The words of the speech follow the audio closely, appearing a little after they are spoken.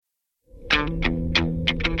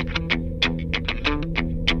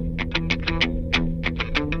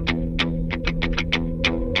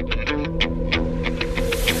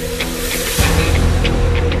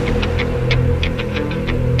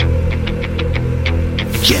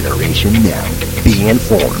Generation Now. Be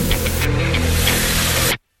informed.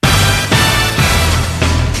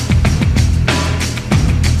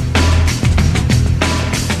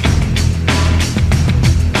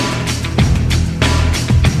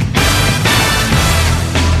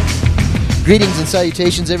 Greetings and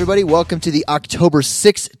salutations, everybody. Welcome to the October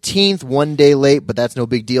 16th, one day late, but that's no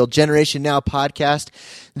big deal, Generation Now podcast,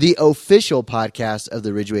 the official podcast of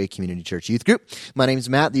the Ridgeway Community Church Youth Group. My name is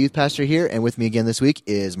Matt, the youth pastor here, and with me again this week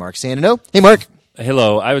is Mark Sandino. Hey, Mark.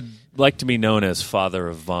 Hello. I would like to be known as Father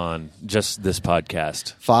of Vaughn, just this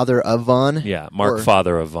podcast. Father of Vaughn? Yeah, Mark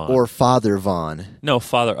Father of Vaughn. Or Father Vaughn. No,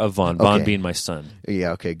 Father of Vaughn. Okay. Vaughn being my son.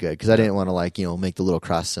 Yeah, okay, good. Because I didn't want to, make the little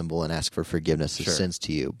cross symbol and ask for forgiveness of sins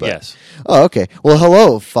to you. But, yes. Oh, okay. Well,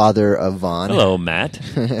 hello, Father of Vaughn. Hello, Matt.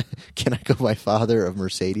 Can I go by Father of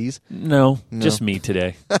Mercedes? No, just me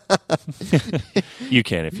today. You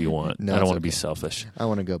can if you want. No, I don't it's want to be okay. selfish. I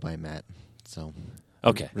want to go by Matt. So,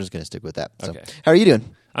 Okay. we're just going to stick with that. So, Okay. how are you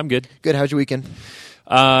doing? I'm good. Good. How's your weekend?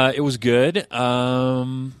 It was good.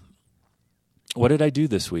 What did I do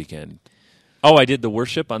this weekend? Oh, I did the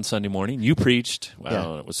worship on Sunday morning. You preached. Wow,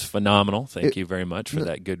 Yeah. It was phenomenal. Thank you very much for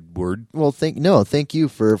that good word. Well, thank you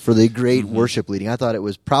for the great worship leading. I thought it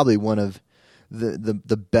was probably one of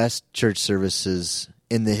the best church services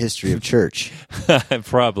in the history of church.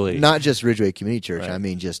 Probably. Not just Ridgeway Community Church. Right. I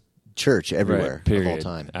mean, just church everywhere Right, period. of all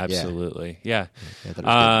time. Absolutely. Yeah. I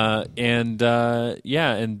thought it was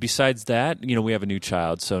And besides that, we have a new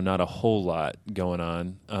child, so not a whole lot going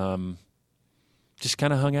on. Just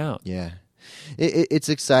kind of hung out. Yeah. It's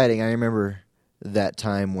exciting. I remember that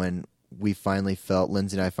time when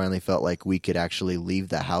Lindsay and I finally felt like we could actually leave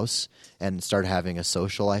the house and start having a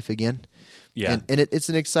social life again. Yeah. And it's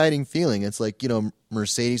an exciting feeling. It's like,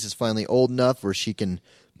 Mercedes is finally old enough where she can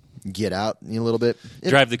get out a little bit.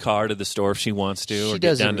 Drive the car to the store if she wants to, She or get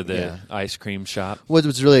doesn't- down to the yeah. ice cream shop.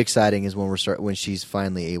 What's really exciting is when she's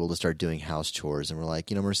finally able to start doing house chores, and we're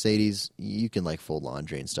like, Mercedes, you can fold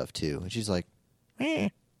laundry and stuff too. And she's like,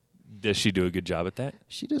 Does she do a good job at that?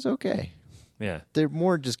 she does okay. Yeah. They're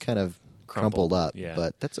more just kind of crumpled up, yeah.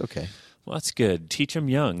 but that's okay. Well, that's good. Teach them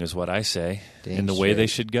young is what I say, Dang in the way they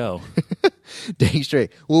straight. should go. Dang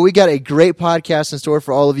straight. Well, we got a great podcast in store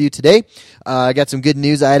for all of you today. I got some good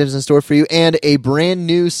news items in store for you and a brand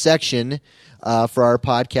new section for our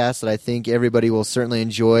podcast that I think everybody will certainly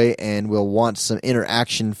enjoy and will want some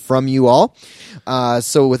interaction from you all.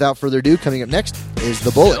 So without further ado, coming up next is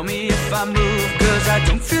The Bullet. Tell me if I move, 'cause I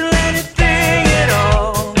don't feel anything at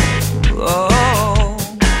all. Oh.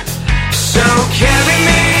 So carry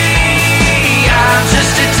me, I'm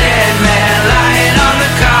just a dead man lying on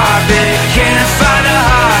the carpet. Can't find a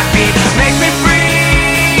heartbeat, make me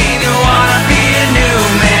breathe. I wanna be a new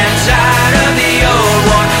man, tired of the old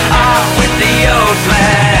one, off with the old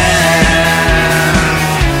plan.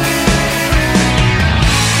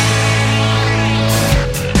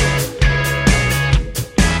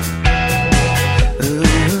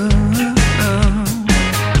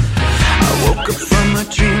 I woke up from a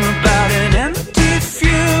dream about an empty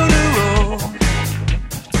funeral.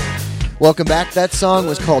 Welcome back. That song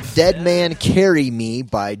was called Dead Man Carry Me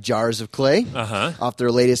by Jars of Clay Uh-huh. off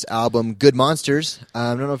their latest album, Good Monsters.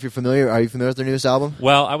 I don't know if you're familiar. Are you familiar with their newest album?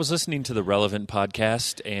 Well, I was listening to the Relevant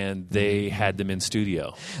podcast, and they had them in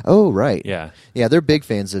studio. Oh, right. Yeah. Yeah, they're big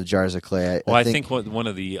fans of Jars of Clay. Well, I think one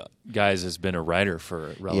of the guys has been a writer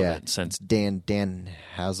for Relevant since. Dan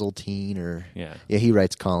Hazeltine, or Yeah. he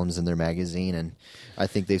writes columns in their magazine, and I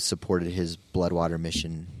think they've supported his Bloodwater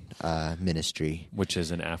Mission ministry. Which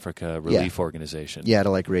is an Africa relief organization. Yeah,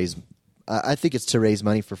 to raise. I think it's to raise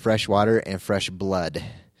money for fresh water and fresh blood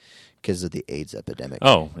because of the AIDS epidemic.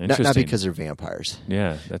 Oh, Not interesting. because they're vampires.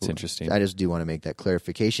 Yeah, that's interesting. I just do want to make that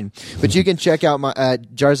clarification. But you can check out my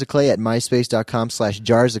Jars of Clay at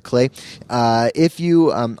myspace.com/Jars of Clay. If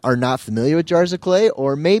you are not familiar with Jars of Clay,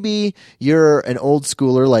 or maybe you're an old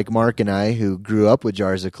schooler like Mark and I who grew up with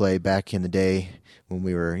Jars of Clay back in the day when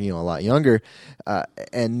we were a lot younger,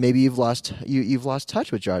 and maybe you've lost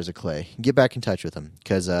touch with Jars of Clay, get back in touch with them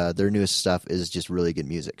because their newest stuff is just really good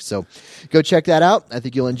music. So go check that out. I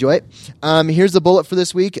think you'll enjoy it. Here's the bullet for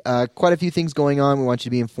this week. Quite a few things going on. We want you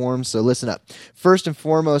to be informed, so listen up. First and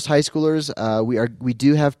foremost, high schoolers, we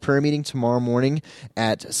do have prayer meeting tomorrow morning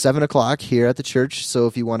at 7:00 here at the church. So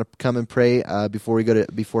if you want to come and pray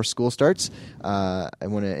before school starts, I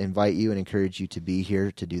want to invite you and encourage you to be here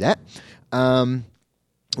to do that.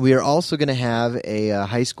 We are also going to have a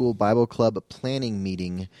high school Bible club planning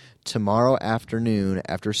meeting tomorrow afternoon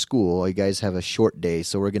after school. You guys have a short day,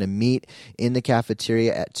 so we're going to meet in the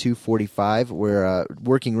cafeteria at 2:45. We're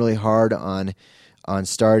working really hard on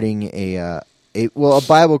starting a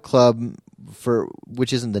Bible club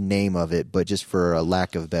which isn't the name of it, but just for a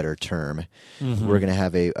lack of better term, we're going to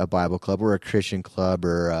have a Bible club or a Christian club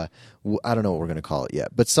or I don't know what we're going to call it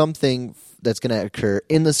yet, but something that's going to occur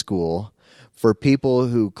in the school for people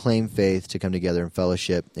who claim faith to come together and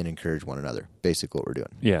fellowship and encourage one another. Basically what we're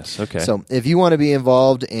doing. Yes, okay. So if you want to be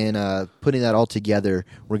involved in putting that all together,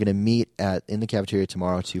 we're going to meet in the cafeteria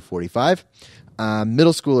tomorrow at 2:45.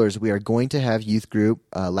 Middle schoolers, we are going to have youth group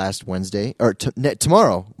last Wednesday, or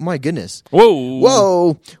tomorrow. My goodness.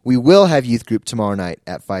 Whoa. We will have youth group tomorrow night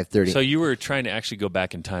at 5:30. So you were trying to actually go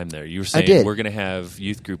back in time there. You were I saying did. we're going to have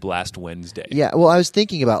youth group last Wednesday. Yeah, well, I was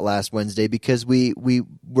thinking about last Wednesday because we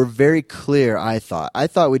were very clear, I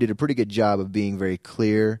thought we did a pretty good job of being very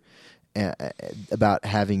clear about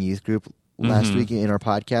having youth group last week in our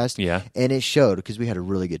podcast. Yeah. And it showed because we had a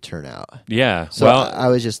really good turnout. Yeah. So well, I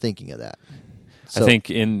was just thinking of that. So, I think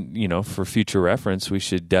for future reference, we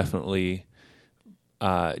should definitely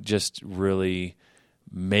just really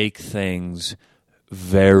make things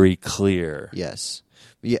very clear. yes.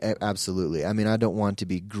 Yeah, absolutely. I mean, I don't want to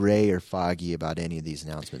be gray or foggy about any of these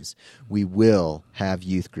announcements. We will have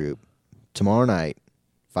youth group tomorrow night,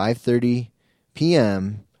 5:30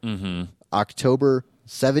 p.m., October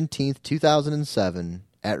 17th, 2007,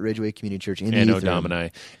 at Ridgeway Community Church in the Anno youth room.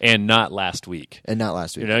 Domini, and not last week. And not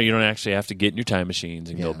last week. You don't actually have to get in your time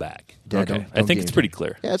machines and go back. Yeah, Okay, don't I think get it's into pretty it.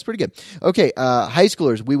 clear. Yeah, it's pretty good. Okay, high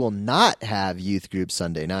schoolers, we will not have youth group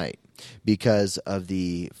Sunday night because of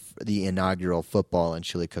the inaugural football and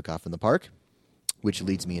chili cook-off in the park, which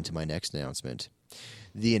leads me into my next announcement.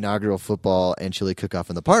 The inaugural football and chili cook-off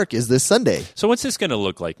in the park is this Sunday. So what's this going to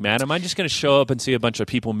look like, Matt? Am I just going to show up and see a bunch of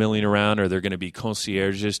people milling around, or are there going to be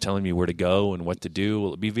concierges telling me where to go and what to do?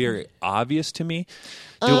 Will it be very obvious to me?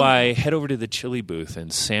 Do I head over to the chili booth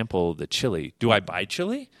and sample the chili? Do I buy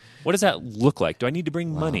chili? What does that look like? Do I need to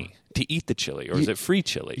bring money to eat the chili, or is it free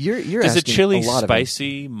chili? You're is the asking chili a lot of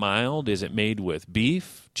spicy, mild? Is it made with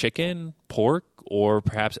beef, chicken, pork, or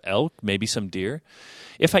perhaps elk, maybe some deer?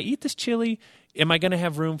 If I eat this chili, am I going to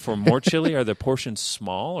have room for more chili? Are the portions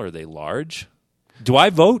small? Are they large? Do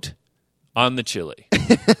I vote on the chili?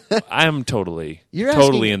 I am totally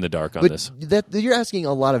in the dark on this. You're asking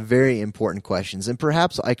a lot of very important questions, and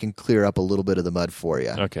perhaps I can clear up a little bit of the mud for you.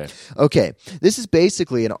 Okay. This is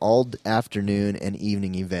basically an all-afternoon and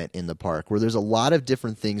evening event in the park where there's a lot of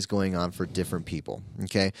different things going on for different people.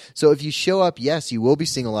 Okay, so if you show up, yes, you will be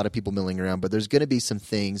seeing a lot of people milling around, but there's going to be some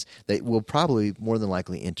things that will probably more than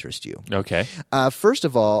likely interest you. Okay. First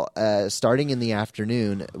of all, starting in the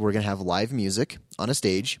afternoon, we're going to have live music on a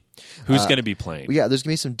stage. Who's going to be playing? Yeah, there's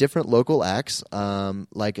going to be some different local acts,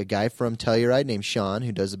 like a guy from Telluride named Sean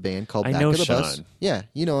who does a band called I Back know of the Bus. Sean. Yeah,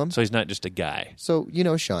 you know him. So he's not just a guy. So you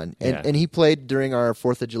know Sean. And, Yeah. and he played during our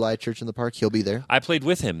 4th of July Church in the Park. He'll be there. I played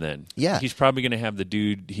with him then. Yeah. He's probably going to have the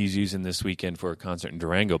dude he's using this weekend for a concert in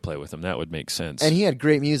Durango play with him. That would make sense. And he had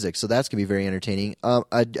great music, so that's going to be very entertaining.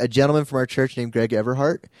 A gentleman from our church named Greg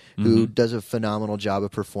Everhart, who does a phenomenal job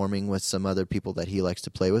of performing with some other people that he likes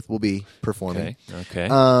to play with, will be performing. Okay.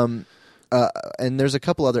 And there's a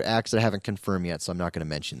couple other acts that I haven't confirmed yet, so I'm not going to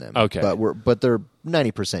mention them. Okay. But they're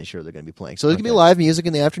 90% sure they're going to be playing. So there's going to be live music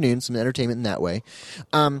in the afternoon, some entertainment in that way.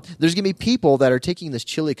 There's going to be people that are taking this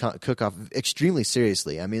chili cook-off extremely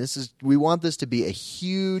seriously. I mean, we want this to be a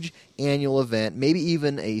huge annual event, maybe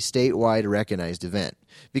even a statewide recognized event.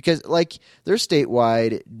 Because there's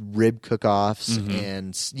statewide rib cook-offs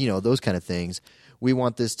and those kind of things. We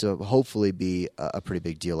want this to hopefully be a pretty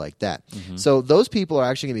big deal like that. So those people are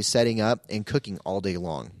actually going to be setting up and cooking all day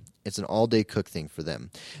long. It's an all-day cook thing for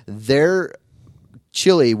them. Their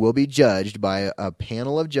chili will be judged by a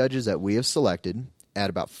panel of judges that we have selected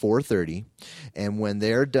at about 4:30. And when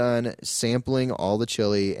they're done sampling all the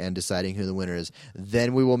chili and deciding who the winner is,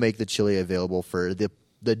 then we will make the chili available for the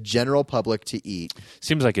general public to eat.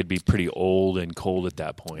 Seems like it'd be pretty old and cold at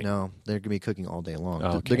that point. No, they're going to be cooking all day long. Oh,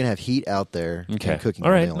 okay. They're going to have heat out there and cooking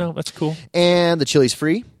all right. all day long. No, that's cool. And the chili's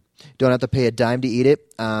free. Don't have to pay a dime to eat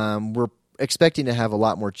it. We're expecting to have a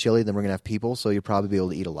lot more chili than we're going to have people, so you'll probably be able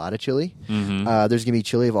to eat a lot of chili. There's going to be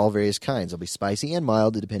chili of all various kinds. It'll be spicy and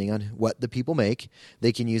mild, depending on what the people make.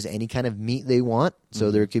 They can use any kind of meat they want. So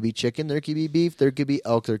there could be chicken, there could be beef, there could be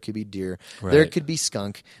elk, there could be deer. Right. There could be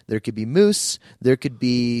skunk, there could be moose, there could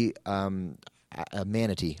be a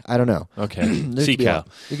manatee. I don't know. Okay. There Sea could be a cow. lot.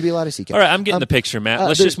 There could be a lot of sea cow. All right, I'm getting the picture, Matt.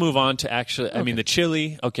 Let's there's- just move on to actually. I mean, the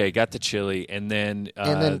chili. Okay, got the chili, and then,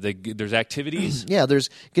 And then- there's activities. Yeah, there's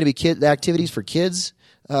going to be activities for kids.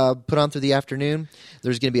 put on through the afternoon.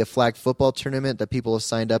 There's going to be a flag football tournament that people have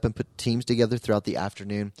signed up and put teams together throughout the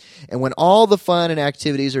afternoon. And when all the fun and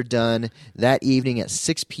activities are done, that evening at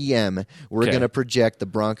 6 p.m., we're Okay. going to project the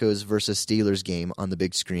Broncos versus Steelers game on the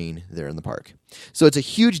big screen there in the park. So it's a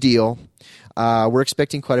huge deal. We're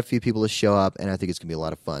expecting quite a few people to show up, and I think it's going to be a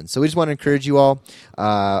lot of fun. So we just want to encourage you all,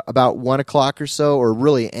 about 1 o'clock or so, or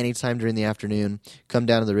really any time during the afternoon, come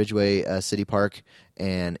down to the Ridgeway City Park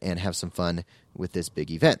and have some fun with this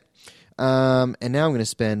big event. And now I'm going to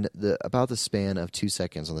spend about the span of 2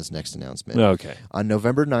 seconds on this next announcement. Okay. On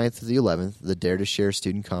November 9th to the 11th, the Dare to Share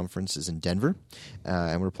Student Conference is in Denver,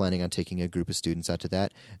 and we're planning on taking a group of students out to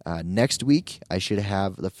that. Next week, I should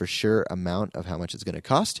have the for sure amount of how much it's going to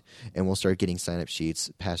cost, and we'll start getting sign-up sheets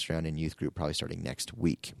passed around in youth group probably starting next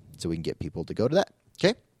week, so we can get people to go to that.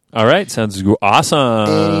 Okay? All right. Sounds awesome.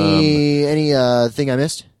 Any thing I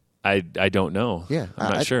missed? I don't know. Yeah,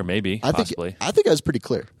 I'm not sure. Maybe. Possibly. I think I was pretty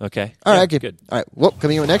clear. Okay. All Yeah, right, good. All right, well,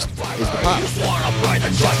 coming in next is the pop.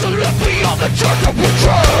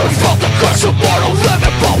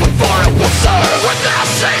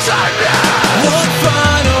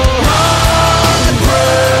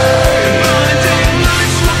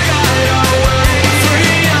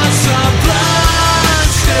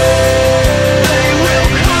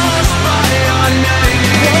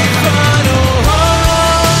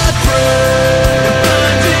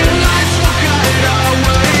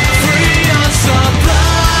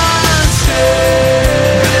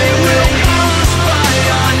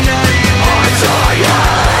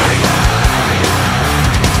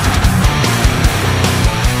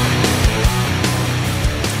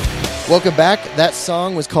 Welcome back. That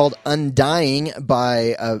song was called Undying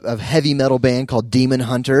by a heavy metal band called Demon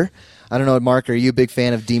Hunter. I don't know, Mark, are you a big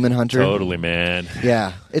fan of Demon Hunter? Totally, man.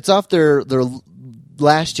 Yeah. It's off their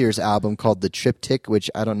last year's album called The Triptych,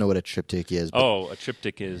 which I don't know what a triptych is. But Oh, a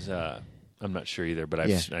triptych is. I'm not sure either, but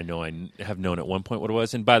Yeah. I know I have known at one point what it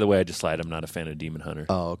was. And by the way, I just lied. I'm not a fan of Demon Hunter.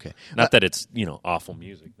 Oh, okay. Not that it's awful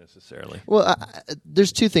music necessarily. Well,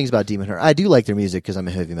 there's two things about Demon Hunter. I do like their music because I'm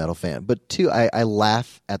a heavy metal fan. But two, I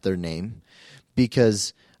laugh at their name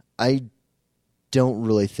because I don't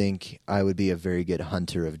really think I would be a very good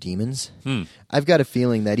hunter of demons. I've got a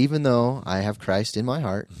feeling that even though I have Christ in my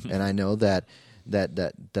heart and I know that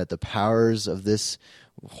the powers of this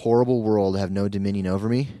horrible world have no dominion over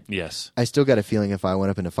me, Yes. I still got a feeling if I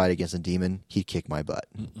went up in a fight against a demon, he'd kick my butt.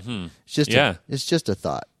 It's just it's just a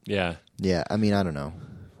thought. Yeah. Yeah, I mean, I don't know.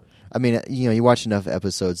 I mean, you watch enough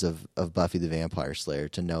episodes of Buffy the Vampire Slayer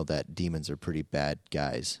to know that demons are pretty bad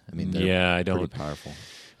guys. I mean, they're I don't. pretty powerful.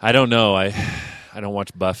 I don't know. I don't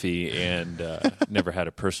watch Buffy and never had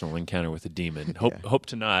a personal encounter with a demon. Hope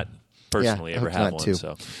to not personally I ever hope have not, one. too.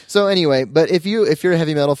 So So anyway, but if you're a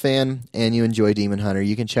heavy metal fan and you enjoy Demon Hunter,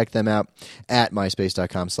 you can check them out at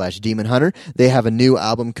myspace.com/Demon Hunter. They have a new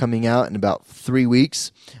album coming out in about 3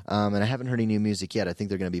 weeks, and I haven't heard any new music yet. I think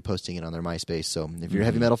they're going to be posting it on their MySpace. So if you're a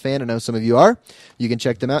heavy metal fan, I know some of you are, you can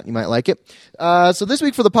check them out. You might like it. So this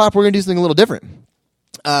week for the pop, we're going to do something a little different.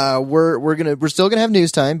 We're still gonna have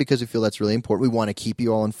news time because we feel that's really important. We want to keep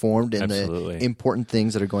you all informed in Absolutely. the important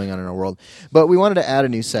things that are going on in our world. But we wanted to add a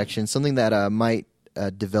new section, something that might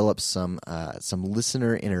develop some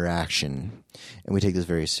listener interaction, and we take this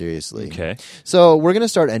very seriously. Okay. So we're gonna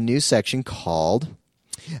start a new section called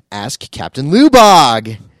Ask Captain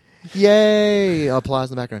Lubog. Yay!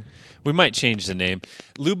 Applause in the background. we might change the name.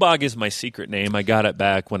 Lubog is my secret name. I got it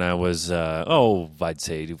back when I was I'd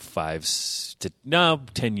say 10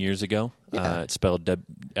 years ago. Yeah. It's spelled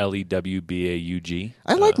Lewabaug.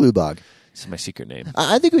 I like Lubog. It's my secret name.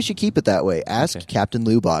 I think we should keep it that way. Ask Captain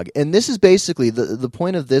Lubog. And this is basically the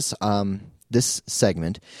point of this this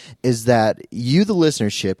segment is that you, the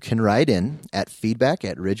listenership, can write in at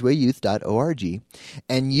feedback@ridgewayyouth.org,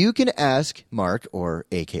 and you can ask Mark, or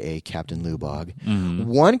AKA Captain Lubog,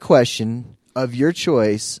 one question of your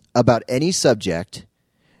choice about any subject.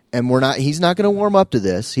 And he's not going to warm up to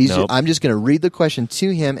this. Nope. I'm just going to read the question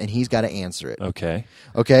to him, and he's got to answer it. Okay.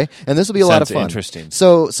 Okay? And this will be a lot of Sounds fun. interesting.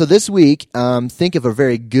 So this week, think of a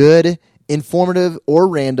very good, informative, or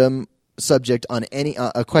random subject on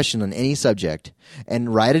a question on any subject,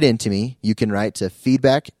 and write it into me. You can write to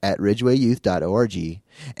feedback@ridgewayyouth.org,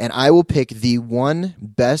 and I will pick the one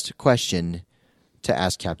best question to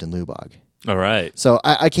ask Captain Lubog. All right. So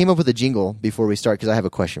I came up with a jingle before we start because I have a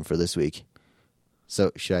question for this week.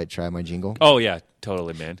 So should I try my jingle? Oh, yeah.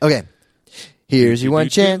 Totally, man. Okay. Here's your one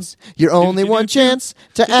chance, your only one chance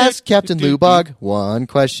to ask Captain Lubog one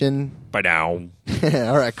question. Ba-dow.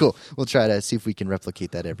 All right, cool. We'll try to see if we can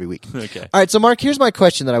replicate that every week. Okay. All right, so Mark, here's my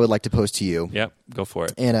question that I would like to pose to you. Yep, go for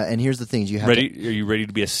it. And here's the things you have Ready? to... Are you ready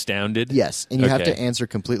to be astounded? Yes, and you have Okay. to answer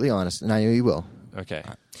completely honest, and I know you will. Okay.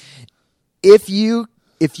 If you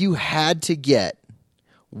had to get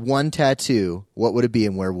one tattoo, what would it be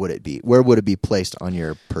and where would it be? Where would it be placed on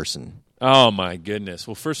your person? Oh, my goodness.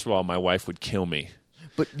 Well, first of all, my wife would kill me.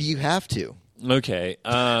 But you have to. Okay.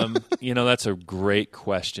 That's a great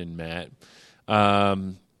question, Matt.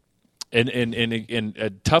 And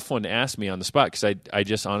a tough one to ask me on the spot because I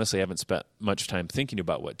just honestly haven't spent much time thinking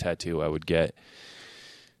about what tattoo I would get.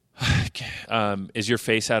 Is your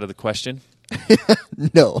face out of the question?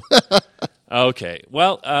 No. Okay.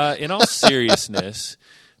 Well, in all seriousness,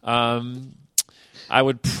 I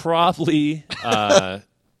would probably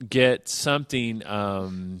get something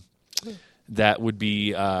that would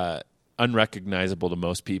be unrecognizable to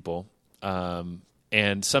most people,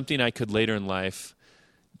 and something I could later in life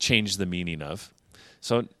change the meaning of.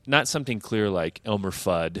 So not something clear like Elmer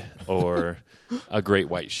Fudd or a great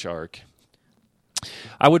white shark.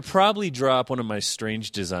 I would probably draw up one of my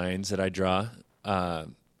strange designs that I draw,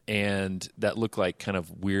 and that look like kind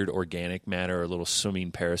of weird organic matter or little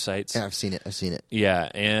swimming parasites. Yeah, I've seen it. Yeah,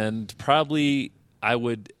 and probably I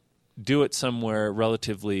would do it somewhere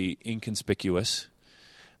relatively inconspicuous.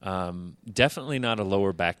 Definitely not a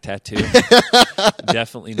lower back tattoo.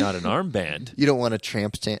 Definitely not an armband. You don't want a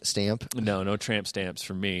tramp stamp? No tramp stamps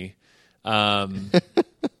for me.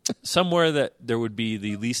 Somewhere that there would be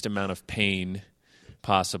the least amount of pain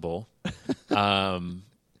possible.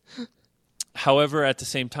 However, at the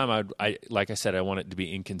same time, I like I said, I want it to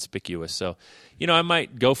be inconspicuous. So, I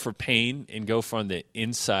might go for pain and go from the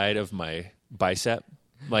inside of my bicep,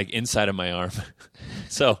 like inside of my arm.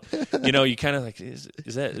 So, you kind of like, is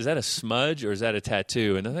that a smudge or is that a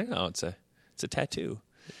tattoo? And I think, no, it's a tattoo.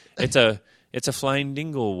 It's a flying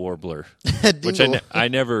dingle warbler, which I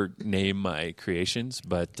never name my creations,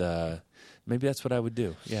 but maybe that's what I would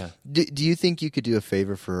do. Yeah. Do you think you could do a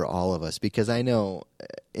favor for all of us? Because I know,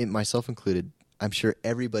 myself included, I'm sure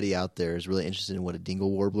everybody out there is really interested in what a dingle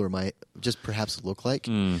warbler might just perhaps look like.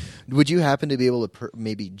 Would you happen to be able to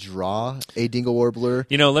maybe draw a dingle warbler?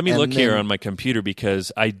 Let me look here on my computer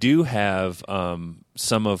because I do have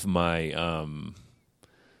some of my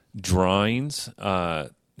drawings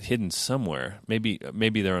hidden somewhere.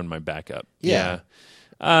 Maybe they're on my backup. Yeah.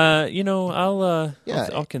 I'll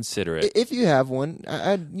consider it. If you have one,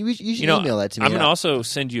 you should email that to me. I'm going to also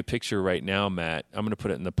send you a picture right now, Matt. I'm going to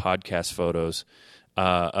put it in the podcast photos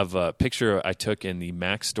of a picture I took in the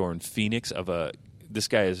Mac store in Phoenix this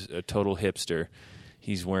guy is a total hipster.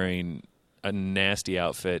 He's wearing a nasty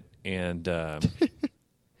outfit and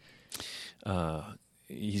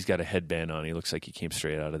he's got a headband on. He looks like he came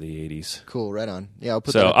straight out of the 80s. Cool, right on. Yeah, I'll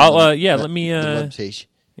put so that up I'll let me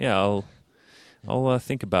I'll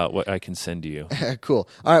think about what I can send to you. Cool.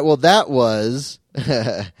 All right. Well, that was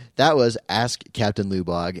Ask Captain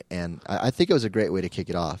Lubog, and I think it was a great way to kick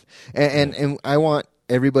it off. And I want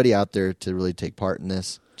everybody out there to really take part in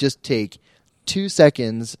this. Just take 2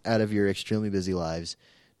 seconds out of your extremely busy lives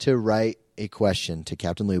to write a question to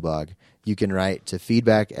Captain Lubog. You can write to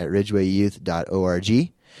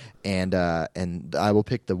feedback@ridgewayyouth.org, and I will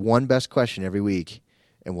pick the one best question every week.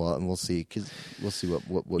 And we'll see what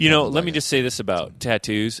let me just say this about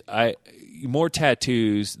tattoos. More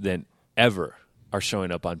tattoos than ever are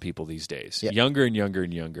showing up on people these days. Yeah. Younger and younger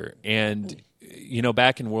and younger. And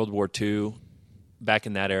back in World War II, back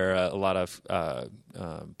in that era, a lot of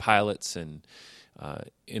pilots and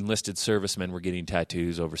enlisted servicemen were getting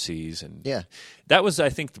tattoos overseas, and that was, I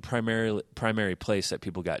think, the primary place that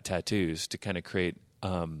people got tattoos to kind of create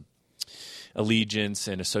allegiance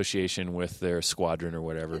and association with their squadron or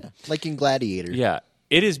whatever. Yeah. Like in Gladiator. Yeah.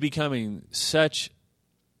 It is becoming such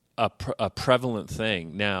a prevalent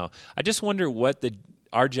thing now. I just wonder what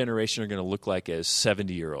our generation are going to look like as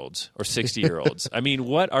 70-year-olds or 60-year-olds. I mean,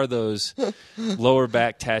 what are those lower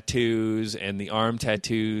back tattoos and the arm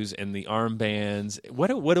tattoos and the armbands?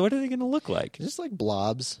 What are they going to look like? Just like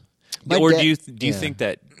blobs. Or do you think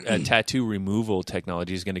that tattoo removal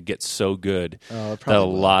technology is going to get so good that a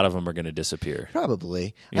lot of them are going to disappear?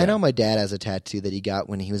 Probably. Yeah. I know my dad has a tattoo that he got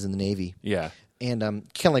when he was in the Navy. Yeah. And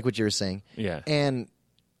kind of like what you were saying. Yeah. And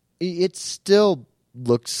it still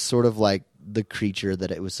looks sort of like the creature that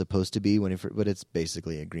it was supposed to be but it's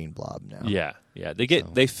basically a green blob now. Yeah. Yeah.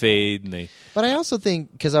 They fade and they. But I also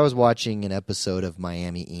think, because I was watching an episode of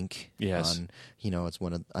Miami Ink. Yes. On, it's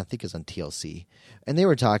I think it's on TLC, and they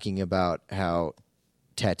were talking about how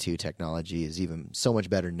tattoo technology is even so much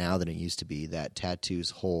better now than it used to be. That tattoos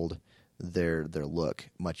hold their look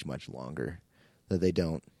much, much longer. That they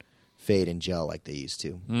don't fade and gel like they used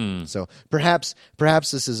to. So perhaps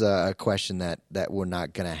this is a question that we're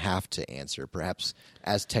not going to have to answer. Perhaps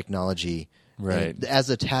as technology, Right. as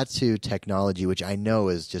a tattoo technology, which I know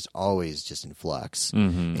is just always just in flux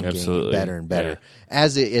and absolutely. getting better and better. Yeah.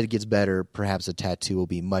 As it gets better, perhaps a tattoo will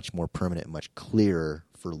be much more permanent, much clearer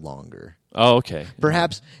for longer. Oh, okay.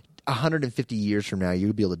 Perhaps 150 years from now,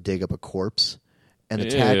 you'll be able to dig up a corpse, and the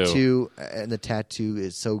Ew. tattoo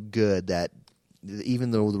is so good that even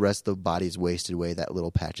though the rest of the body is wasted away, that little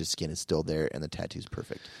patch of skin is still there, and the tattoo's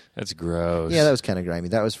perfect. That's gross. Yeah, that was kind of grimy.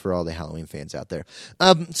 That was for all the Halloween fans out there.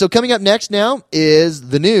 So coming up next now is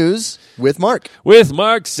the news with Mark. With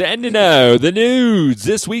Mark Sandino, the news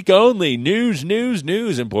this week only. News.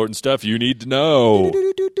 Important stuff you need to know.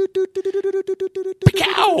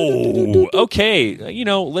 Pow! Okay,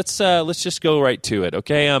 let's just go right to it.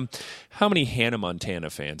 Okay, how many Hannah Montana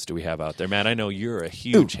fans do we have out there, Matt? I know you're a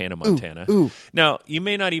huge Hannah Montana. Now, you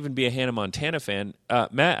may not even be a Hannah Montana fan,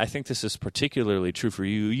 Matt. I think this is particularly true for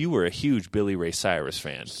you. You were a huge Billy Ray Cyrus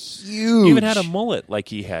fan. Huge. You even had a mullet like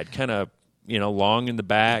he had, kind of long in the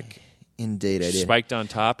back. Indeed, I did. Spiked on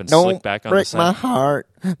top and Don't slicked back on the break side. my heart,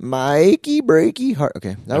 my achy breaky heart.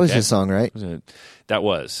 Okay, that was his song, right? That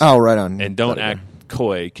was. Oh, right on. And don't act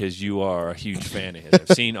coy because you are a huge fan of his. I've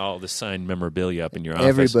seen all the signed memorabilia up in your office.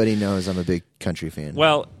 Everybody knows I'm a big country fan.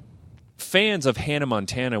 Well, fans of Hannah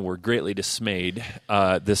Montana were greatly dismayed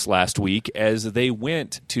this last week as they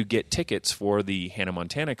went to get tickets for the Hannah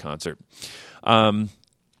Montana concert.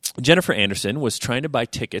 Jennifer Anderson was trying to buy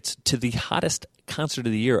tickets to the hottest concert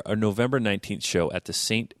of the year, a November 19th show at the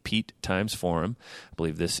St. Pete Times Forum. I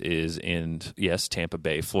believe this is in, Tampa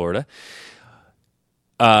Bay, Florida.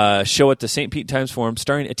 Show at the St. Pete Times Forum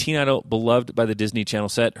starring a teen idol beloved by the Disney Channel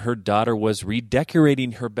set. Her daughter was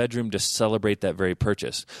redecorating her bedroom to celebrate that very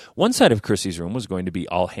purchase. One side of Chrissy's room was going to be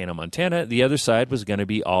all Hannah Montana. The other side was going to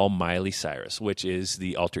be all Miley Cyrus, which is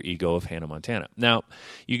the alter ego of Hannah Montana. Now,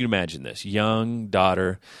 you can imagine this. Young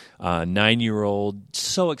daughter, 9-year-old,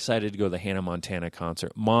 so excited to go to the Hannah Montana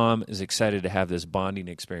concert. Mom is excited to have this bonding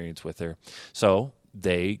experience with her. So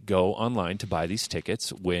they go online to buy these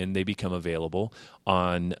tickets when they become available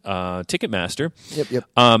on Ticketmaster. Yep.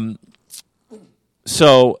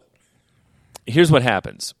 So here's what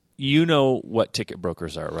happens. You know what ticket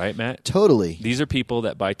brokers are, right, Matt? Totally. These are people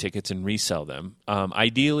that buy tickets and resell them,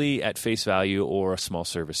 ideally at face value or a small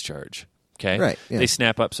service charge. Okay? Right, yeah. They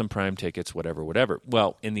snap up some prime tickets, whatever.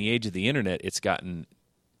 Well, in the age of the internet, it's gotten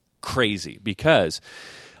crazy because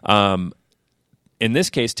in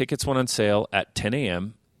this case, tickets went on sale at 10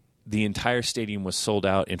 a.m. The entire stadium was sold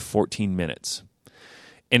out in 14 minutes.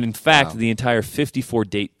 And in fact, the entire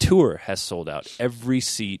 54-date tour has sold out. Every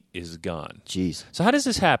seat is gone. Jeez. So how does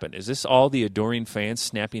this happen? Is this all the adoring fans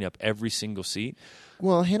snapping up every single seat?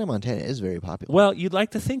 Well, Hannah Montana is very popular. Well, you'd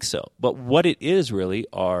like to think so. But what it is really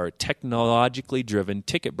are technologically driven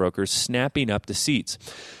ticket brokers snapping up the seats.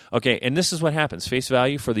 Okay, and this is what happens. Face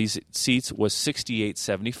value for these seats was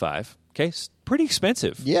 $68.75. Okay, pretty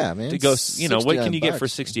expensive. Yeah, man. To go, what can you get for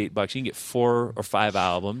 $68? $68? You can get 4 or 5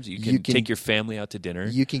 albums. You can take your family out to dinner.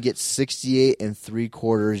 You can get 68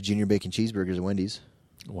 3/4 junior bacon cheeseburgers at Wendy's.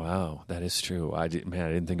 Wow, that is true. I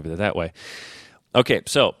didn't think of it that way. Okay,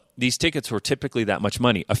 so these tickets were typically that much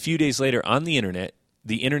money. A few days later on the internet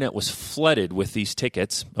was flooded with these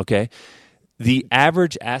tickets, okay? The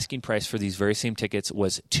average asking price for these very same tickets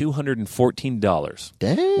was $214,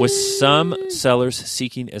 Dang. with some sellers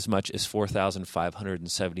seeking as much as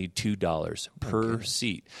 $4,572 per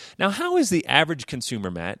seat. Now, how is the average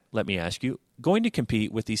consumer, Matt, let me ask you, going to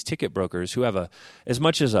compete with these ticket brokers who have as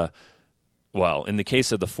much as in the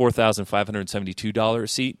case of the $4,572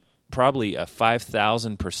 seat, probably a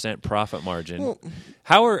 5,000% profit margin. Well,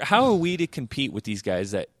 how are we to compete with these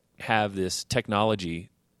guys that have this technology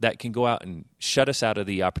that can go out and shut us out of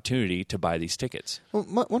the opportunity to buy these tickets? Well,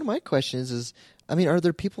 one of my questions is, are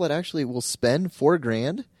there people that actually will spend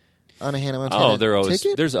 $4,000 on a Hannah Montana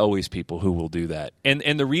ticket? There's always people who will do that.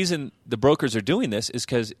 And the reason the brokers are doing this is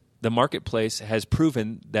because the marketplace has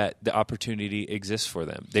proven that the opportunity exists for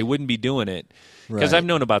them. They wouldn't be doing it because Right. I've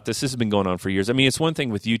known about this. This has been going on for years. I mean, it's one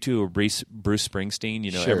thing with U2 or Bruce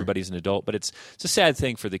Springsteen. Sure. Everybody's an adult, but it's a sad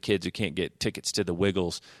thing for the kids who can't get tickets to the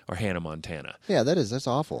Wiggles or Hannah Montana. Yeah, that's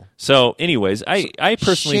awful. So, anyways, I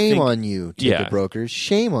personally shame think, on you, ticket brokers.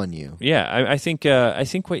 Shame on you. Yeah, I think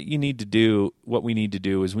what we need to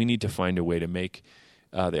do is we need to find a way to make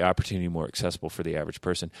the opportunity more accessible for the average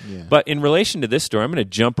person. Yeah. But in relation to this story, I'm going to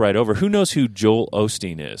jump right over. Who knows who Joel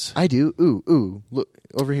Osteen is? I do. Ooh, look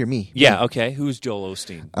over here, me. Yeah, okay. Who's Joel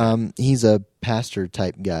Osteen? He's a pastor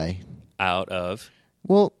type guy. Out of?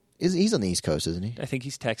 Well, He's on the East Coast, isn't he? I think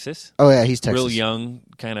he's Texas. Oh yeah, he's Texas. Real young,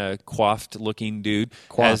 kind of coiffed looking dude.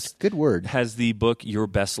 Coiffed. Good word. Has the book Your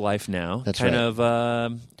Best Life Now. That's kind right.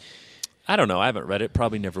 of. I don't know. I haven't read it.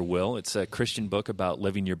 Probably never will. It's a Christian book about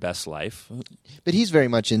living your best life. But he's very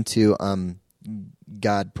much into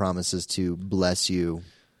God promises to bless you.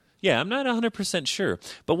 Yeah, I'm not 100% sure.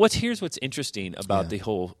 But here's what's interesting about the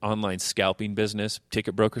whole online scalping business,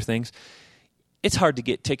 ticket broker things. It's hard to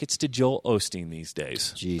get tickets to Joel Osteen these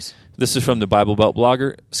days. Jeez. This is from the Bible Belt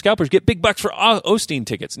blogger. Scalpers get big bucks for Osteen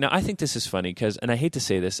tickets. Now, I think this is funny because, and I hate to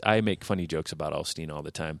say this, I make funny jokes about Osteen all the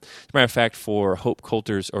time. As a matter of fact, for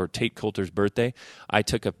Tate Coulter's birthday, I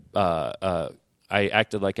took I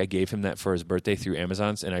acted like I gave him that for his birthday through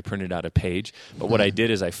Amazon's, and I printed out a page. But what I did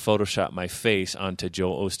is I photoshopped my face onto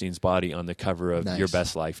Joel Osteen's body on the cover of Nice. Your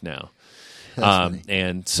Best Life Now. Funny.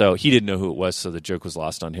 And so he didn't know who it was, so the joke was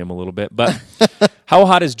lost on him a little bit. But how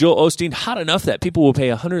hot is Joel Osteen? Hot enough that people will pay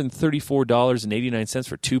 $134.89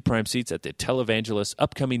 for 2 prime seats at the Televangelists'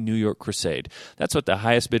 upcoming New York Crusade. That's what the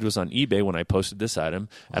highest bid was on eBay when I posted this item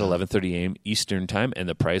at 11:30 a.m. Eastern Time, and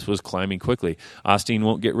the price was climbing quickly. Osteen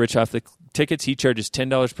won't get rich off the tickets. He charges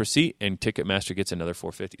 $10 per seat, and Ticketmaster gets another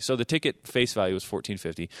 $4.50. So the ticket face value was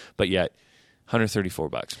 $14.50, but yet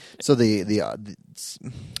 $134. So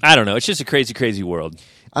I don't know. It's just a crazy, crazy world.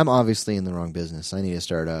 I'm obviously in the wrong business. I need to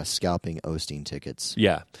start scalping Osteen tickets.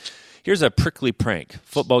 Yeah. Here's a prickly prank.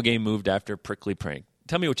 Football game moved after prickly prank.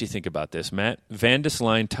 Tell me what you think about this, Matt. Vandus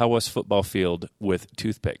lined Tawas football field with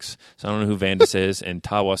toothpicks. So I don't know who Vandus is, and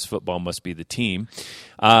Tawas football must be the team.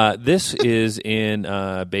 This is in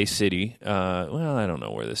Bay City. Well, I don't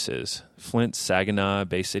know where this is. Flint, Saginaw,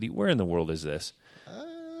 Bay City. Where in the world is this?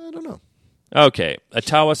 I don't know. Okay. A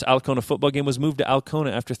Tawas-Alcona football game was moved to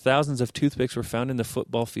Alcona after thousands of toothpicks were found in the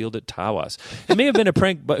football field at Tawas. It may have been a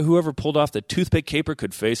prank, but whoever pulled off the toothpick caper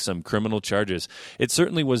could face some criminal charges. It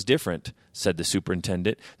certainly was different, said the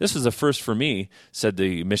superintendent. This was a first for me, said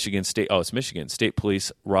the Michigan State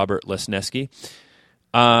Police Robert Lesneski.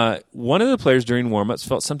 One of the players during warm-ups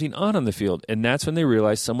felt something odd on the field, and that's when they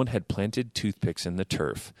realized someone had planted toothpicks in the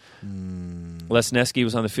turf. Lesneski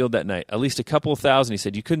was on the field that night. At least a couple of thousand, he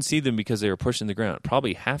said. You couldn't see them because they were pushing the ground,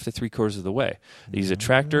 probably half to 3/4 of the way. They used a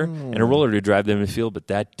tractor and a roller to drive them in the field, but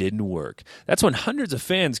that didn't work. That's when hundreds of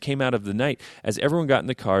fans came out of the night as everyone got in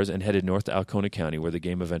the cars and headed north to Alcona County, where the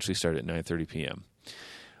game eventually started at 9:30 p.m.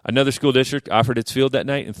 Another school district offered its field that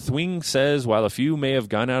night, and Thwing says while a few may have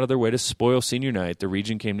gone out of their way to spoil senior night, the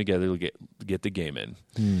region came together to get the game in.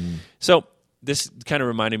 So this kind of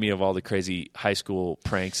reminded me of all the crazy high school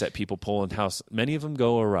pranks that people pull, and how many of them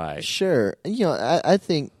go awry. Sure. I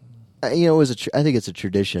think I think it's a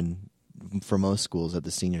tradition for most schools that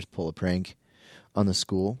the seniors pull a prank on the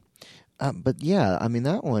school. But yeah, I mean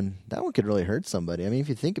that one could really hurt somebody. I mean, if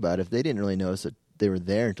you think about it, if they didn't really notice that they were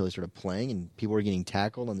there until they started playing and people were getting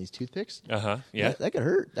tackled on these toothpicks. Yeah. That could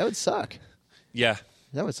hurt. That would suck. Yeah.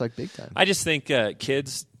 That would suck big time. I just think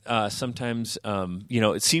kids sometimes,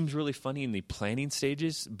 it seems really funny in the planning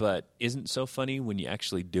stages, but isn't so funny when you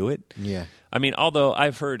actually do it. Yeah. I mean, although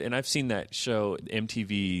I've heard and I've seen that show,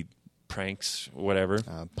 MTV Pranks, whatever.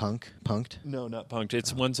 Punked? No, not Punked.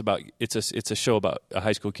 It's one's about. It's a show about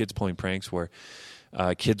high school kids pulling pranks where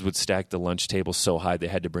kids would stack the lunch table so high they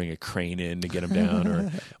had to bring a crane in to get them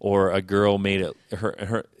down, or a girl made it.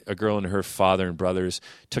 A girl and her father and brothers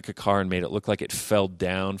took a car and made it look like it fell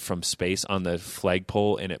down from space on the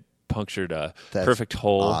flagpole, and it punctured a perfect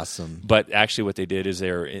hole. Awesome. But actually, what they did is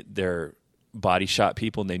they're body shop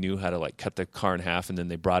people, and they knew how to like cut the car in half, and then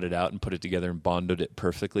they brought it out and put it together and bonded it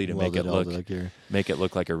perfectly to make it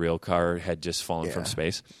look like a real car had just fallen from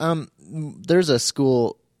space. There's a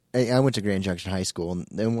school. I went to Grand Junction High School, and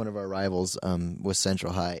then one of our rivals was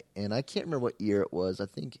Central High, and I can't remember what year it was. I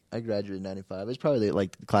think I graduated in '95. It was probably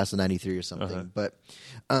like the class of '93 or something. But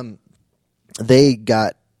they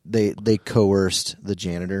coerced the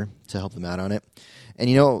janitor to help them out on it,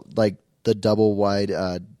 and like the double wide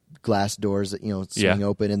glass doors that swing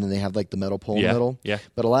open, and then they have like the metal pole in the middle. Yeah.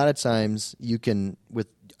 But a lot of times you can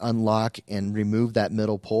unlock and remove that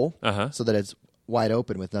middle pole so that it's wide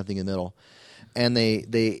open with nothing in the middle. And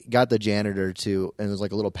they got the janitor to, and there was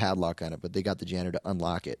like a little padlock on it, but they got the janitor to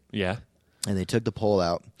unlock it. Yeah. And they took the pole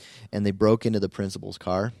out, and they broke into the principal's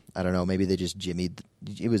car. I don't know, maybe they just jimmied.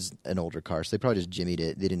 It was an older car, so they probably just jimmied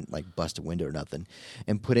it. They didn't like bust a window or nothing.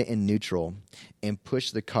 And put it in neutral and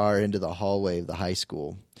pushed the car into the hallway of the high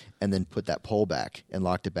school, and then put that pole back and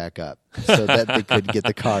locked it back up so that they could get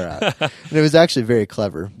the car out. And it was actually very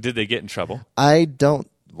clever. Did they get in trouble? I don't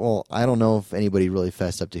know if anybody really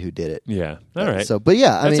fessed up to who did it. Yeah. All right. But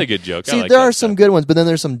yeah, that's a good joke. See, I like there that are some stuff. good ones, but then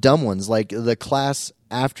there's some dumb ones. Like the class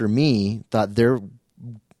after me thought their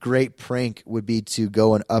great prank would be to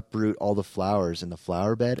go and uproot all the flowers in the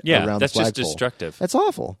flower bed Yeah, around that's the just flagpole. destructive. That's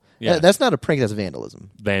awful. Yeah. That's not a prank. That's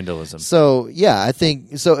vandalism. Vandalism. So yeah, I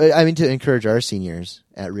think so. I mean, to encourage our seniors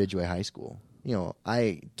at Ridgeway High School,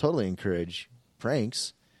 I totally encourage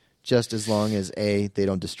pranks, just as long as A, they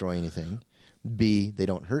don't destroy anything, B, they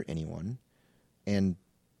don't hurt anyone, and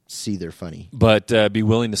C, they're funny. But be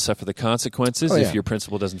willing to suffer the consequences Oh, if yeah. your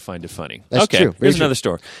principal doesn't find it funny. That's okay, true. Very here's true. another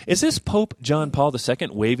story. Is this Pope John Paul II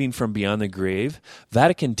waving from beyond the grave?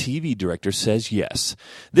 Vatican TV director says yes.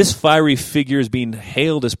 This fiery figure is being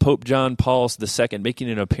hailed as Pope John Paul II, making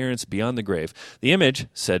an appearance beyond the grave. The image,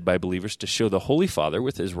 said by believers to show the Holy Father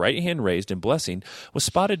with his right hand raised in blessing, was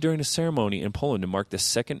spotted during a ceremony in Poland to mark the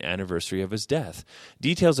second anniversary of his death.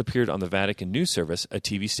 Details appeared on the Vatican News Service, a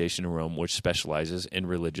TV station in Rome which specializes in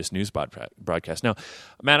religious news broadcast. Now,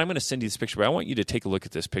 Matt, I'm going to send you this picture, but I want you to take a look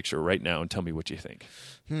at this picture right now and tell me what you think.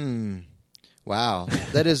 Wow,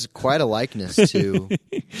 that is quite a likeness to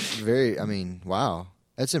wow,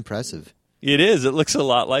 that's impressive. It is. It looks a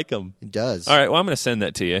lot like him. It does. All right, well, I'm going to send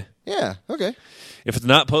that to you. Yeah. Okay. If it's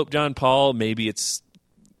not Pope John Paul, maybe it's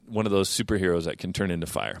one of those superheroes that can turn into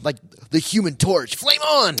fire. Like the Human Torch, flame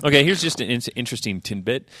on. Okay, here's just an interesting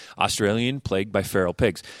tidbit. Australian plagued by feral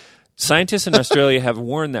pigs. Scientists in Australia have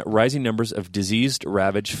warned that rising numbers of diseased,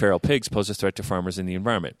 ravaged feral pigs pose a threat to farmers and the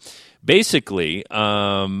environment. Basically,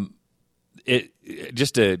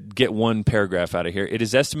 just to get one paragraph out of here, it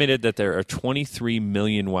is estimated that there are 23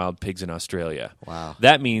 million wild pigs in Australia. Wow.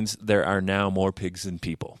 That means there are now more pigs than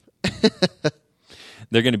people.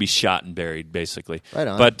 They're going to be shot and buried, basically. Right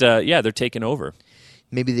on. But, they're taking over.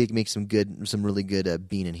 Maybe they can make some really good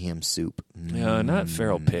bean and ham soup. Not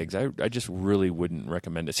feral pigs. I just really wouldn't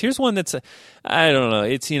recommend this. Here's one that's, I don't know.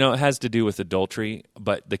 It's, it has to do with adultery,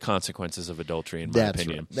 but the consequences of adultery, in my That's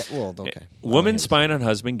opinion. right. Okay. Woman spying on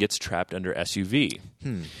husband gets trapped under SUV.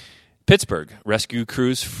 Pittsburgh. Rescue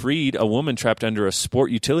crews freed a woman trapped under a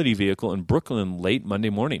sport utility vehicle in Brooklyn late Monday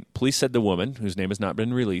morning. Police said the woman, whose name has not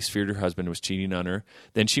been released, feared her husband was cheating on her.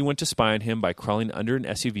 Then she went to spy on him by crawling under an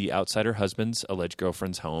SUV outside her husband's alleged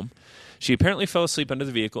girlfriend's home. She apparently fell asleep under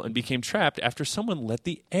the vehicle and became trapped after someone let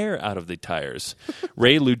the air out of the tires.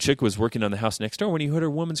 Ray Ludchik was working on the house next door when he heard her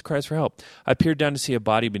woman's cries for help. I peered down to see a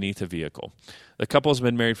body beneath the vehicle. The couple has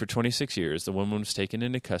been married for 26 years. The woman was taken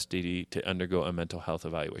into custody to undergo a mental health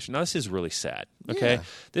evaluation. Now, this is really sad, okay? Yeah.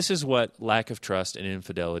 This is what lack of trust and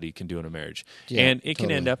infidelity can do in a marriage. Yeah, and it can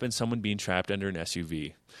totally. end up in someone being trapped under an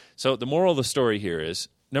SUV. So the moral of the story here is,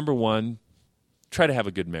 number one, try to have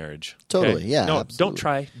a good marriage. Okay? Totally, yeah, No, absolutely. don't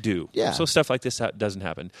try, do. Yeah. So stuff like this doesn't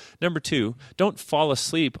happen. Number two, don't fall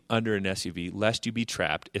asleep under an SUV lest you be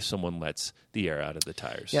trapped if someone lets the air out of the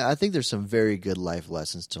tires. Yeah, I think there's some very good life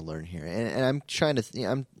lessons to learn here, and I'm trying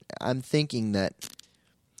to. I'm thinking that,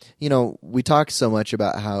 we talk so much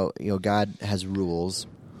about how God has rules,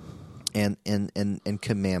 and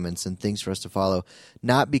commandments and things for us to follow,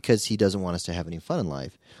 not because He doesn't want us to have any fun in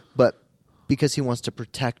life, but because He wants to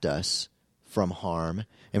protect us from harm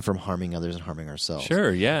and from harming others and harming ourselves.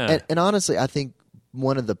 Sure, yeah. And honestly, I think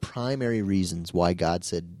one of the primary reasons why God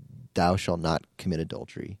said, "Thou shalt not commit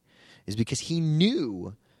adultery," is because He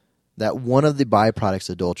knew that one of the byproducts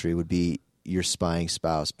of adultery would be your spying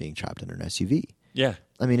spouse being trapped under an SUV. Yeah.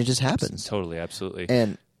 I mean, it just happens. Totally, absolutely.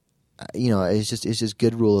 And it's just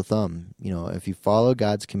good rule of thumb. If you follow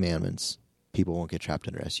God's commandments, people won't get trapped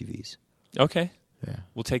under SUVs. Okay. Yeah.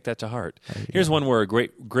 We'll take that to heart. Here's one where a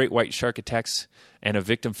great white shark attacks and a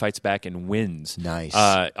victim fights back and wins. Nice.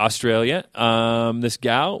 Australia. This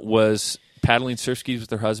gal was paddling surf skis with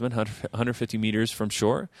her husband 150 meters from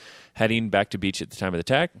shore, heading back to beach at the time of the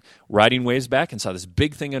attack. Riding waves back and saw this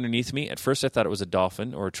big thing underneath me. At first I thought it was a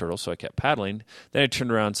dolphin or a turtle, so I kept paddling. Then I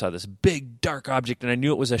turned around and saw this big dark object, and I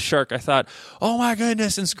knew it was a shark. I thought, oh my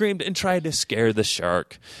goodness, and screamed and tried to scare the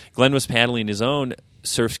shark. Glenn was paddling his own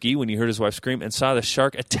surf ski when he heard his wife scream and saw the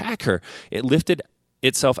shark attack her. It lifted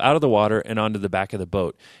itself out of the water and onto the back of the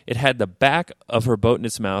boat. It had the back of her boat in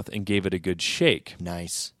its mouth and gave it a good shake.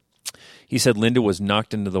 Nice. He said Linda was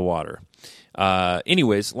knocked into the water.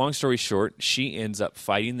 Anyways, long story short, she ends up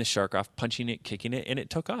fighting the shark off, punching it, kicking it, and it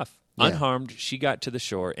took off. Yeah. Unharmed, she got to the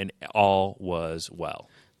shore, and all was well.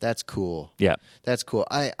 That's cool. Yeah. That's cool.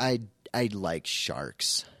 I like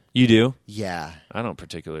sharks. You do? Yeah. I don't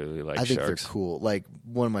particularly like I think sharks. they're cool. Like,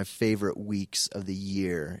 one of my favorite weeks of the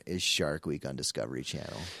year is Shark Week on Discovery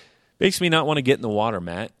Channel. Makes me not want to get in the water,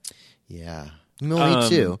 Matt. Yeah. Me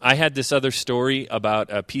too. I had this other story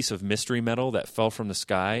about a piece of mystery metal that fell from the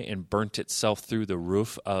sky and burnt itself through the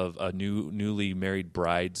roof of a newly married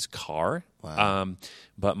bride's car. Wow.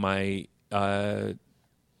 But my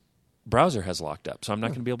browser has locked up, so I'm not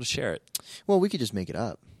going to be able to share it. Well, we could just make it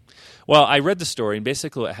up. Well, I read the story, and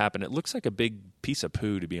basically what happened, it looks like a big piece of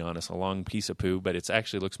poo, to be honest, a long piece of poo, but it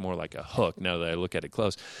actually looks more like a hook now that I look at it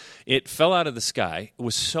close. It fell out of the sky. It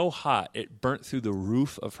was so hot, it burnt through the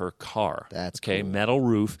roof of her car. That's okay, cool. metal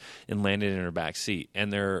roof, and landed in her back seat.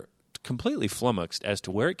 And they're completely flummoxed as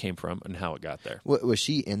to where it came from and how it got there. Was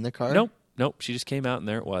she in the car? Nope. She just came out, and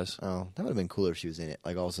there it was. Oh, that would have been cooler if she was in it.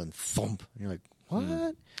 Like all of a sudden, thump. And you're like, what?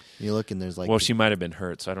 And you look, and there's like. Well, she might have been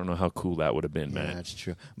hurt, so I don't know how cool that would have been, Yeah, man. that's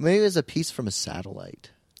true. Maybe it was a piece from a satellite.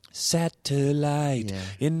 Satellite Yeah.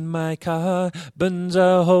 in my car burns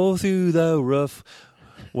a hole through the roof.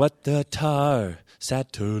 What the tar?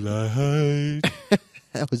 Satellite.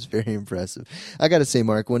 That was very impressive. I got to say,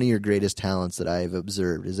 Mark, one of your greatest talents that I've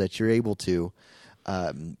observed is that you're able to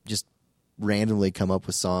just randomly come up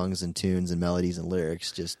with songs and tunes and melodies and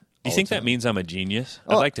lyrics. Just Do you all think the that time. means I'm a genius?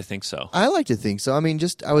 Oh, I'd like to think so. I like to think so. I mean,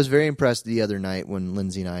 I was very impressed the other night when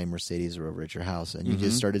Lindsay and I and Mercedes were over at your house, and you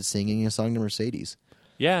just started singing a song to Mercedes.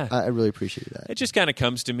 Yeah. I really appreciated that. It just kind of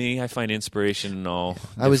comes to me. I find inspiration in all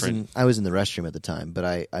I was different- in the restroom at the time, but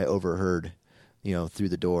I overheard, through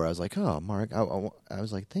the door. I was like, "Oh, Mark." I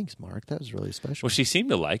was like, "Thanks, Mark. That was really special." Well, she seemed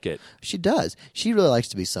to like it. She does. She really likes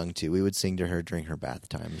to be sung to. We would sing to her during her bath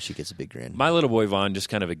time, and she gets a big grin. My little boy Vaughn just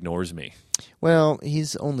kind of ignores me. Well,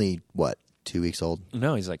 he's only 2 weeks old.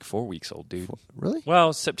 No, he's like 4 weeks old, dude. Really?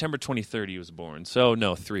 Well, September 23rd he was born. So,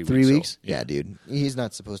 no, 3 weeks 3 old. weeks? Yeah, dude. He's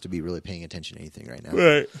not supposed to be really paying attention to anything right now.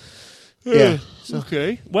 Right. Yeah.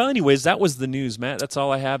 Okay. Well, anyways, that was the news, Matt. That's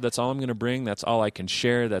all I have. That's all I'm going to bring. That's all I can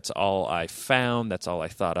share. That's all I found. That's all I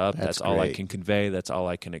thought up. That's That's all I great. can convey. That's all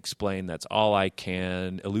I can explain. That's all I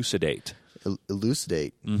can elucidate.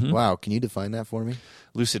 Elucidate. Wow. Can you define that for me?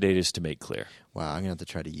 Elucidate is to make clear. Wow. I'm going to have to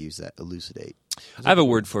try to use that. Elucidate. I have a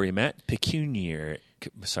word for you, Matt. Pecuniary.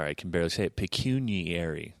 Sorry, I can barely say it.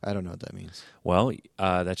 Pecuniary. I don't know what that means. Well,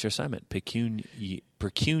 that's your assignment.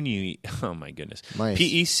 Pecuniary. Oh, my goodness. Nice.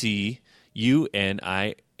 Pecuniary.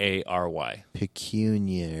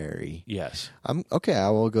 Pecuniary. Yes. Okay. I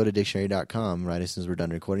will go to dictionary.com right as soon as we're done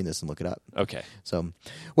recording this and look it up. Okay. So,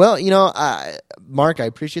 well, Mark, I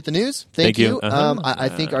appreciate the news. Thank you. Uh-huh. I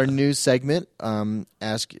think our news segment,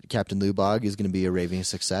 Ask Captain Lubog, is going to be a raving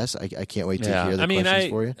success. I can't wait to hear the questions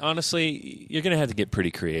for you. Honestly, you're going to have to get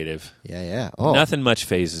pretty creative. Yeah. Oh, Nothing much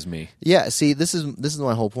phases me. yeah. See, this is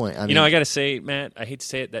my whole point. I mean, I got to say, Matt, I hate to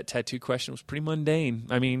say it, that tattoo question was pretty mundane.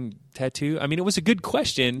 I mean, it was a good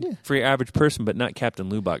question for your average person, but not Captain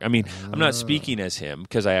Lubog. I mean, I'm not speaking as him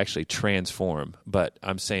because I actually transform, but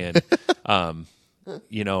I'm saying,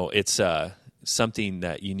 it's something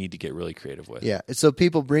that you need to get really creative with. yeah. So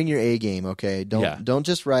people, bring your A game. Okay, Yeah. don't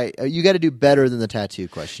just write. You got to do better than the tattoo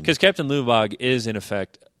question. Because Captain Lubog is, in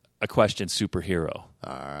effect, a question superhero. All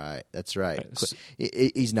right, that's right.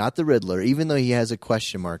 Right. He's not the Riddler, even though he has a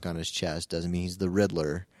question mark on his chest. Doesn't mean he's the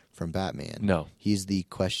Riddler from Batman. No. He's the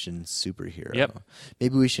question superhero. Yep.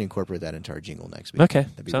 Maybe we should incorporate that into our jingle next week. Okay.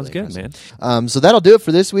 That'd be Sounds really good, impressive. man. So that'll do it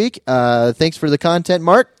for this week. Thanks for the content,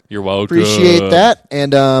 Mark. You're welcome. Appreciate that.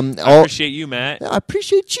 And I appreciate you, Matt. I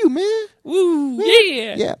appreciate you, man. Woo,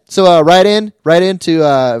 yeah. Yeah. So write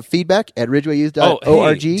into feedback at ridgewayyouth.org. Oh,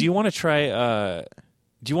 hey, do you want to try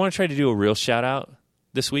to do a real shout out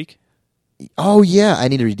this week? Oh yeah, I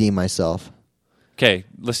need to redeem myself. Okay,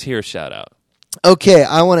 let's hear a shout out. Okay,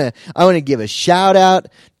 I want to give a shout out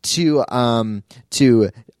to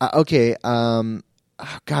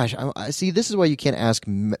gosh, I see. This is why you can't ask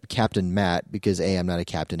Captain Matt, because A, I'm not a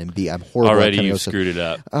captain, and B, I'm horrible. Already at you coming screwed it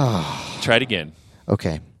up. Try it again.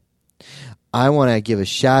 Okay, I want to give a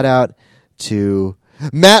shout out to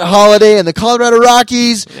Matt Holliday and the Colorado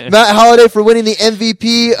Rockies. Matt Holliday for winning the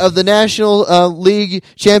MVP of the National League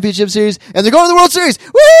Championship Series, and they're going to the World Series.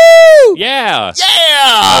 Woo! Yeah.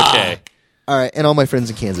 Yeah. Okay. All right, and all my friends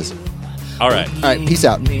in Kansas. All right. All right, peace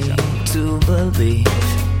out. To believe,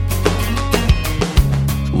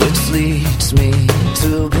 which leads me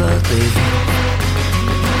to believe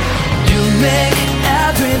you make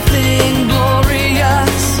everything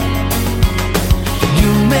glorious.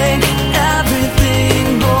 You make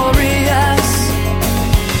everything glorious.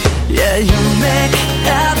 Yeah, you make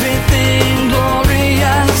everything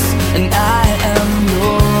glorious, and I am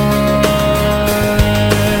yours.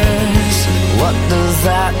 What does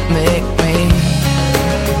that make me?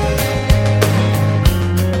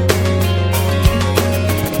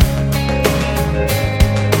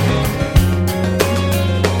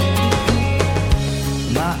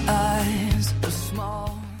 My eyes are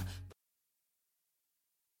small.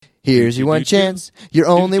 Here's your one chance, your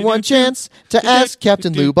only one chance to ask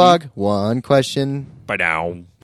Captain Lubog one question. Bye now.